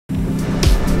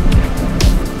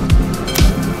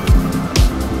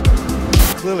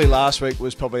Clearly last week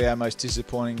was probably our most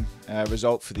disappointing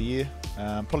result for the year.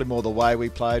 Probably more the way we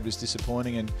played was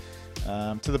disappointing,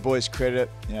 and to the boys' credit,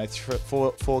 you know,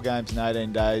 four games in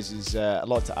 18 days is a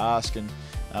lot to ask, and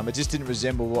it just didn't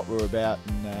resemble what we were about,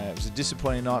 and it was a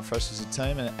disappointing night for us as a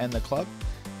team and the club,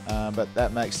 but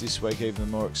that makes this week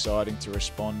even more exciting to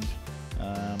respond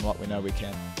like we know we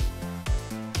can.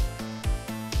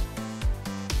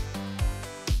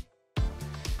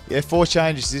 Yeah, 4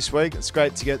 changes this week. It's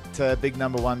great to get big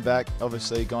number 1 back.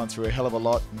 Obviously gone through a hell of a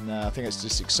lot, and I think it's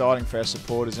just exciting for our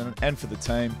supporters and for the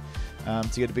team to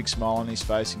get a big smile on his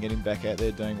face and get him back out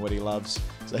there doing what he loves.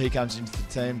 So he comes into the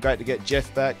team. Great to get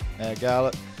Jeff back,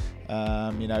 Garlett.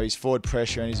 You know, his forward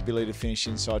pressure and his ability to finish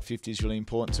inside 50 is really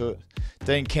important to it.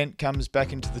 Dean Kent comes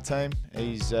back into the team.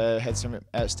 He's had some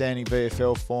outstanding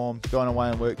VFL form, gone away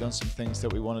and worked on some things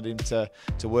that we wanted him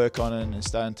to work on, and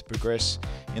starting to progress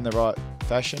in the right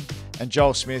fashion. And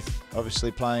Joel Smith, obviously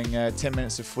playing 10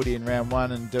 minutes of footy in round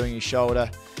 1 and doing his shoulder.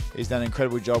 He's done an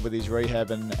incredible job with his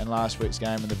rehab, and last week's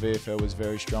game in the VFL was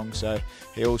very strong, so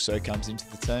he also comes into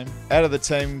the team. Out of the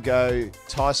team go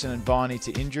Tyson and Viney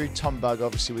to injury, Tom Bugg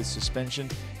obviously with suspension,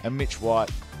 and Mitch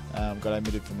White got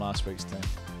omitted from last week's team.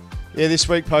 Yeah, this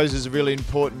week poses a really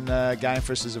important game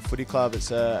for us as a footy club.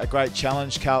 It's a great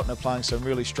challenge. Carlton are playing some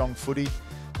really strong footy,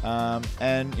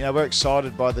 and you know, we're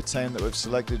excited by the team that we've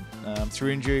selected.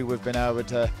 Through injury, we've been able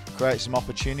to create some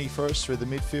opportunity for us through the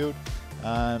midfield,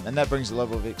 and that brings a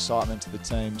level of excitement to the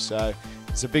team. So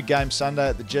it's a big game Sunday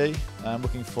at the G.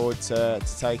 Looking forward to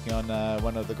taking on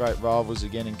one of the great rivals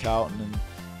again in Carlton,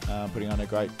 and putting on a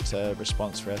great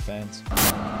response for our fans.